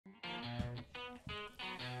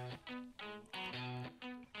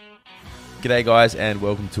G'day guys, and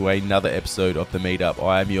welcome to another episode of The Meetup.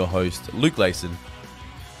 I am your host, Luke Layson.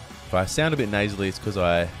 If I sound a bit nasally, it's because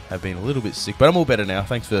I have been a little bit sick, but I'm all better now.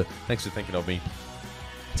 Thanks for thinking of me.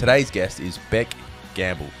 Today's guest is Bec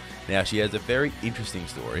Gamble. Now, she has a very interesting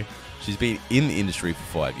story. She's been in the industry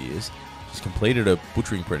for 5 years. She's completed a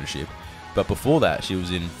butchering apprenticeship, but before that, she was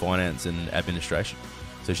in finance and administration.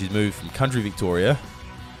 So she's moved from country Victoria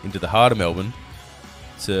into the heart of Melbourne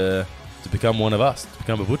to become one of us, to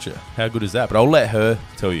become a butcher. How good is that? But I'll let her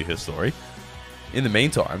tell you her story. In the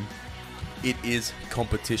meantime, it is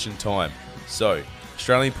competition time. So,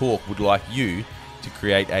 Australian Pork would like you to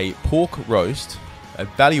create a pork roast, a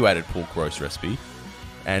evaluated pork roast recipe,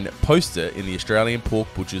 and post it in the Australian Pork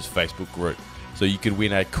Butchers Facebook group. So you could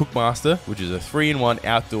win a Cookmaster, which is a 3-in-1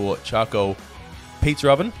 outdoor charcoal pizza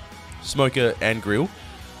oven, smoker and grill.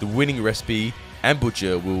 The winning recipe and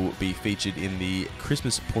butcher will be featured in the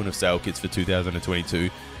Christmas point of sale kits for 2022,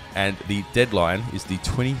 and the deadline is the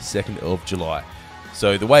 22nd of July.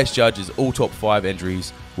 So the way it's judged is all top 5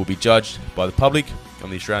 entries will be judged by the public on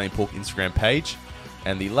the Australian Pork Instagram page,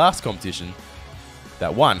 and the last competition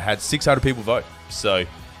that won had 600 people vote. So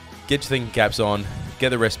get your thinking caps on, get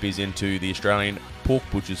the recipes into the Australian Pork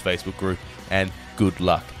Butchers Facebook group, and good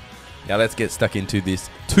luck. Now let's get stuck into this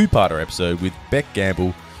two-parter episode with Bec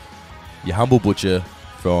Gamble, your humble butcher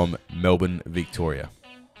from Melbourne, Victoria.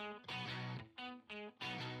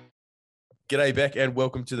 G'day, Bec, and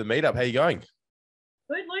welcome to the meetup. How you going?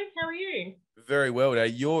 Good, Luke. How are you? Very well. Now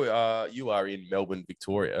you are in Melbourne,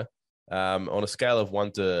 Victoria. On a scale of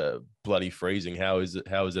 1 to bloody freezing, how is it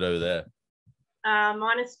over there?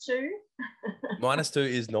 -2. -2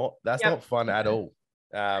 is not. That's not fun at all.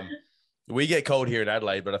 We get cold here in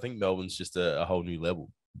Adelaide, but I think Melbourne's just a whole new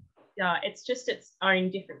level. Yeah, it's just its own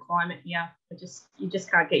different climate. Yeah, you just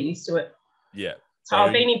can't get used to it. Yeah. So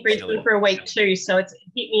I've been in Brisbane for a week too, so it's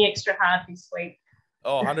hit me extra hard this week.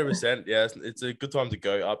 Oh, 100%. Yeah, it's a good time to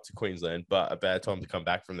go up to Queensland, but a bad time to come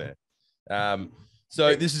back from there.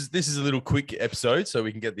 So this is a little quick episode, so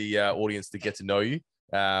we can get the audience to get to know you.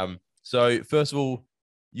 So first of all,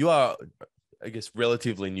 you are, I guess,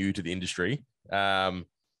 relatively new to the industry. But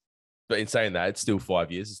in saying that, it's still 5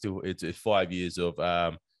 years. It's 5 years of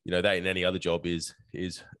that in any other job is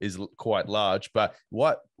quite large. But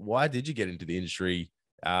why did you get into the industry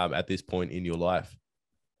at this point in your life?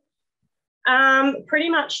 Pretty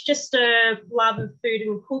much just a love of food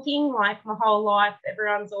and cooking. Like my whole life,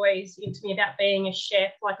 everyone's always into me about being a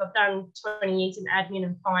chef. Like I've done 20 years in admin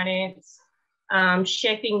and finance.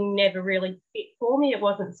 Chefing never really fit for me. It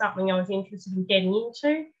wasn't something I was interested in getting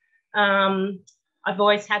into. I've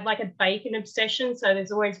always had like a bacon obsession, so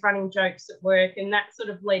there's always running jokes at work, and that sort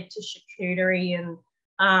of led to charcuterie. And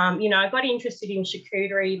I got interested in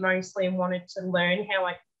charcuterie mostly and wanted to learn how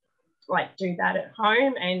I do that at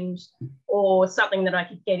home or something that I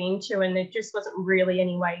could get into, and there just wasn't really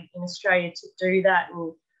any way in Australia to do that.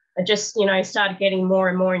 And I just started getting more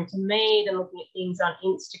and more into meat and looking at things on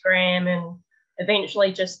Instagram, and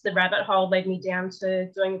eventually just the rabbit hole led me down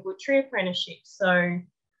to doing a butchery apprenticeship. So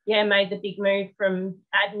yeah, made the big move from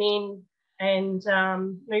admin and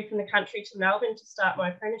moved from the country to Melbourne to start my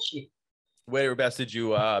apprenticeship. Whereabouts did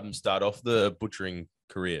you start off the butchering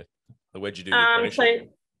career? Where'd you do the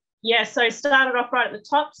apprenticeship? So started off right at the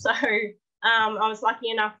top. So I was lucky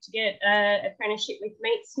enough to get an apprenticeship with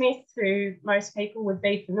Meatsmith, who most people would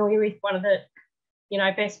be familiar with, one of the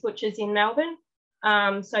best butchers in Melbourne.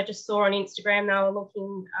 So I just saw on Instagram they were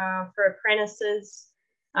looking for apprentices.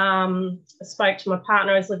 I spoke to my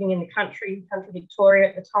partner. I was living in the country Victoria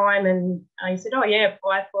at the time, and he said, "Oh yeah,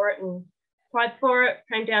 apply for it." And applied for it,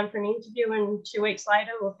 came down for an interview, and 2 weeks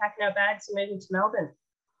later we were packing our bags and moving to Melbourne.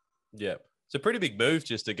 Yeah, it's a pretty big move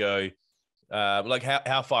just to go.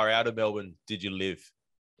 How far out of Melbourne did you live?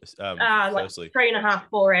 Like 3.5,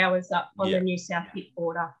 4 hours up on the New South Pit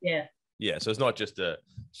border. Yeah. Yeah, so it's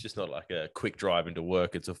just not like a quick drive into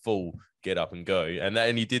work. It's a full get up and go,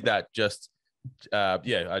 and you did that just.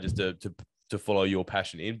 To follow your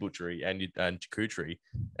passion in butchery and charcuterie,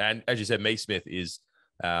 and as you said, Meatsmith is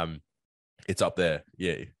it's up there,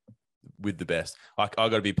 with the best. I got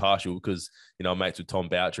to be partial because I'm mates with Tom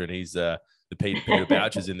Boucher, and he's the Peter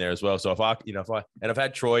Boucher's in there as well. So I've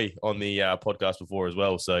had Troy on the podcast before as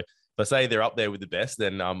well. So if I say they're up there with the best,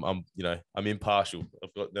 then I'm impartial.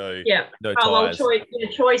 I've got no ties.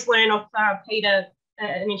 Troy's learned off Peter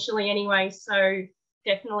initially anyway, so.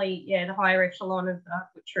 Definitely, the higher echelon of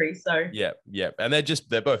butchery. So yeah, and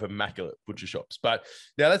they're both immaculate butcher shops. But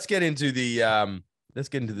now let's get into this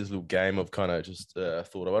little game of kind of just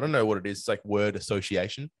thought of. I don't know what it is. It's like word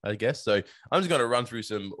association, I guess. So I'm just going to run through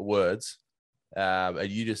some words, and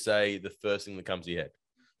you just say the first thing that comes to your head.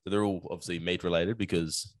 So they're all obviously meat related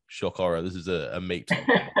because shock horror, this is a meat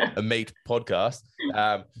podcast.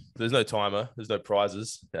 There's no timer, there's no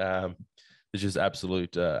prizes. It's just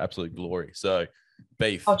absolute glory. So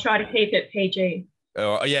beef. I'll try to keep it PG.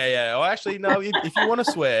 Oh, yeah. Oh, actually, no. If you want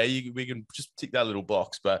to swear, we can just tick that little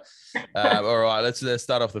box. But all right, let's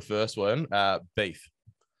start off the first one. Beef.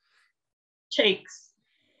 Cheeks.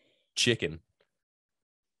 Chicken.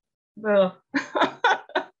 Ugh.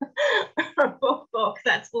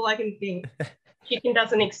 That's all I can think. Chicken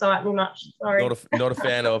doesn't excite me much. Sorry. Not a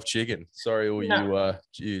fan of chicken. Sorry, all No.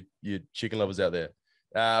 you chicken lovers out there.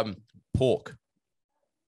 Pork.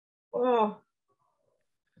 Oh,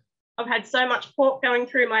 I've had so much pork going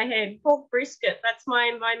through my head. Pork brisket. That's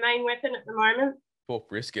my main weapon at the moment. Pork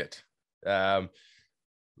brisket.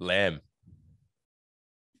 Lamb.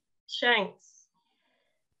 Shanks.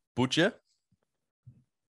 Butcher.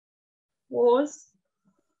 Wars.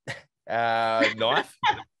 Knife.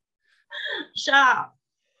 Sharp.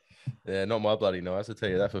 Yeah, not my bloody knives. I'll tell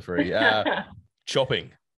you that for free.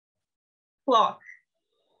 Chopping. Clock.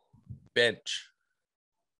 Bench.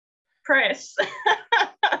 Press.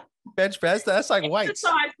 Bench press. That's like weights.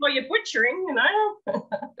 Exercise while you're butchering, you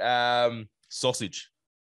know. Sausage.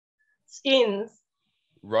 Skins.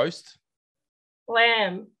 Roast.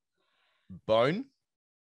 Lamb. Bone.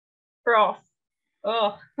 Broth.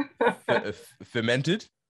 Oh. Fermented.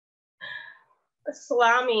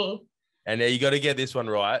 Salami. And now you got to get this one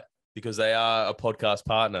right because they are a podcast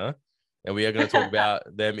partner, and we are going to talk about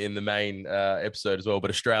them in the main episode as well.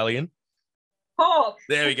 But Australian. Pork.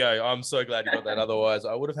 There we go. I'm so glad you got that. Otherwise,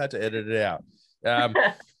 I would have had to edit it out.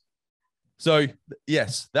 So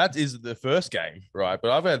yes, that is the first game, right?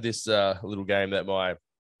 But I've had this little game that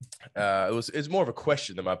it's more of a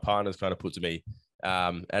question that my partner's kind of put to me,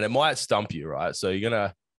 and it might stump you, right? So you're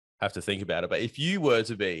gonna have to think about it. But if you were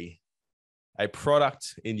to be a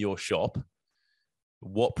product in your shop,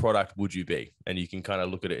 what product would you be? And you can kind of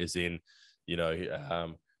look at it as in,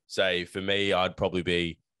 say for me, I'd probably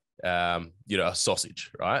be, a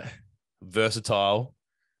sausage, right? Versatile,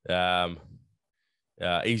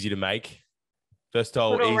 easy to make,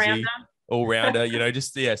 easy, all rounder,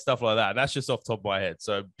 stuff like that. And that's just off the top of my head.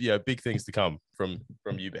 So, big things to come from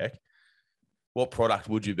you, Bec. What product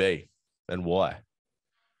would you be and why?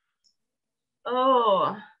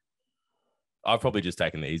 Oh, I've probably just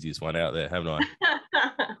taken the easiest one out there, haven't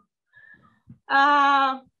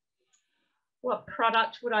I? What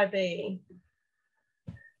product would I be?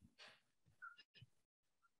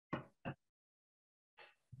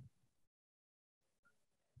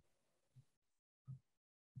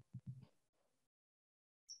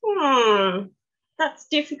 That's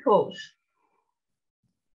difficult.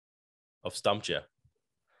 I've stumped you.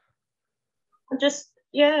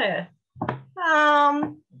 Yeah.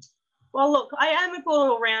 Well, look, I am a good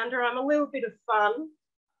all-rounder. I'm a little bit of fun.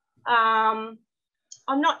 I'm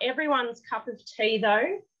not everyone's cup of tea,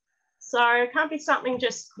 though. So it can't be something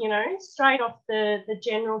just, straight off the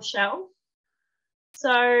general shelf.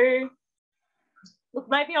 So, look,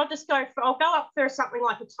 maybe I'll go up for something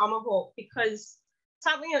like a tomahawk, because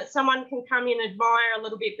something that someone can come in and admire a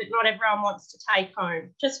little bit, but not everyone wants to take home,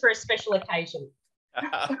 just for a special occasion.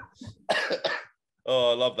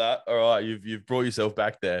 Oh, I love that. All right, you've brought yourself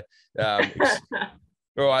back there. All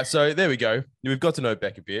right, so there we go. We've got to know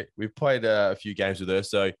Bec a bit. We've played a few games with her.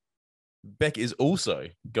 So Bec is also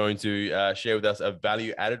going to share with us a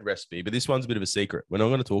value-added recipe, but this one's a bit of a secret. We're not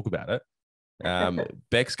going to talk about it.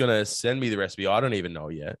 Bec's going to send me the recipe. I don't even know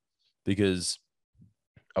yet because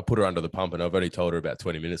I put her under the pump, and I've only told her about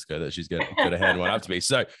 20 minutes ago that she's going to hand one up to me.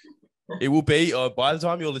 So it will be, by the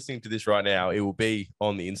time you're listening to this right now, it will be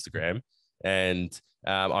on the Instagram. And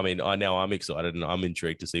I'm excited and I'm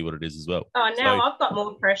intrigued to see what it is as well. Oh, now I've got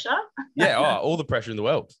more pressure. Yeah, all the pressure in the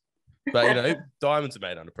world. But, diamonds are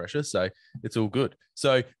made under pressure, so it's all good.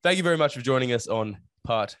 So thank you very much for joining us on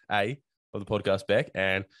part A of the podcast, Bec.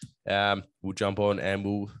 And we'll jump on and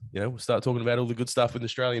we'll start talking about all the good stuff with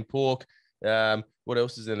Australian pork. What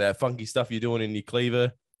else is in there? Funky stuff you're doing in your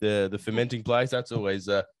cleaver, the fermenting place. That's always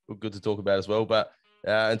good to talk about as well. But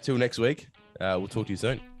until next week, we'll talk to you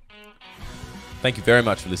soon. Thank you very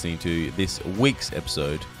much for listening to this week's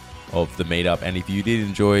episode of The Meetup. And if you did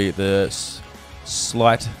enjoy the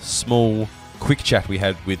small, quick chat we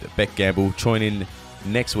had with Bec Gamble, join in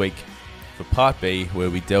next week for part B, where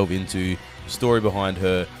we delve into the story behind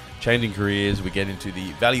her changing careers. We get into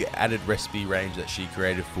the value-added recipe range that she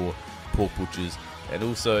created for pork butchers, and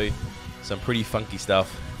also some pretty funky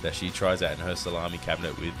stuff that she tries out in her salami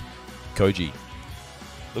cabinet with Koji.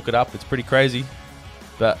 Look it up. It's pretty crazy.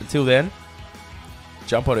 But until then,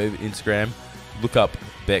 jump on over Instagram, look up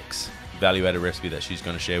Bec's value-added recipe that she's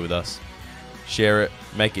going to share with us. Share it,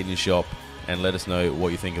 make it in your shop, and let us know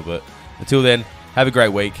what you think of it. Until then, have a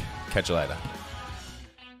great week. Catch you later.